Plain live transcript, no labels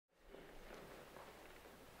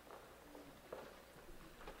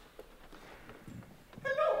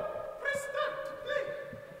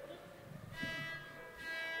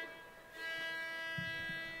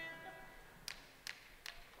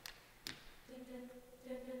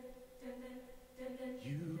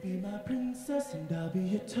You be my princess and I'll be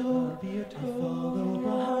your toad. I'll follow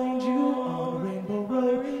behind you on a rainbow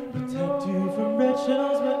road. Protect you from red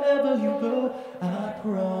shells wherever you go, I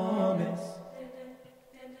promise.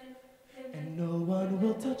 And no one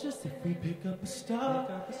will touch us if we pick up a star.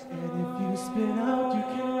 And if you spin out, you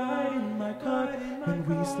can ride in my car. When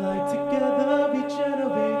we slide together, we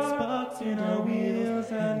generate sparks in our wheels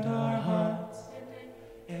and our hearts.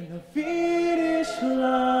 And the finish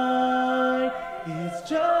line is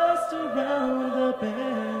just around the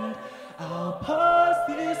bend. I'll pause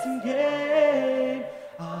this game.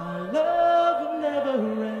 Our love will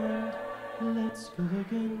never end. Let's go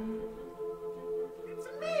again. It's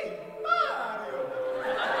me, Mario.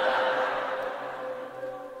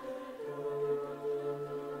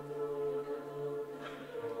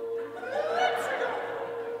 Let's go.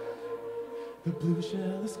 The blue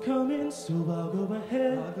shell is coming, so I'll go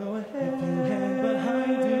ahead. If you hang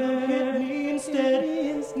behind, it'll hit me instead.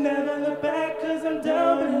 Never look back, cause I'm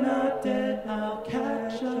down but not dead. I'll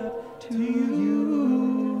catch up to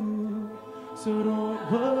you. So don't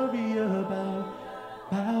worry about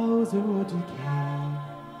Bowser or decay.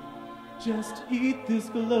 Just eat this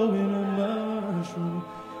glowing mushroom,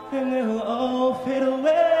 and they'll all fade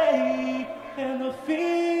away. And the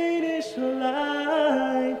finish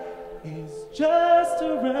line is just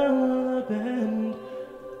around the bend.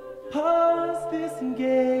 Pause this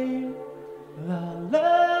game. Our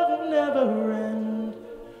love will never end.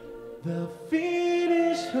 The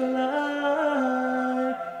finish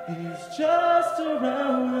line is just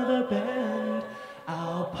around the bend.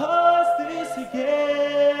 I'll pause this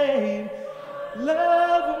game.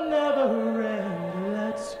 Love will never end.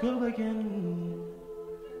 Let's go again.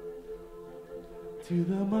 To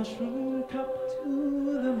the mushroom cup, to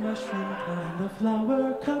the mushroom cup, and the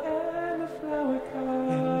flower cup, and the flower cup,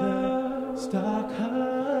 and the star cup.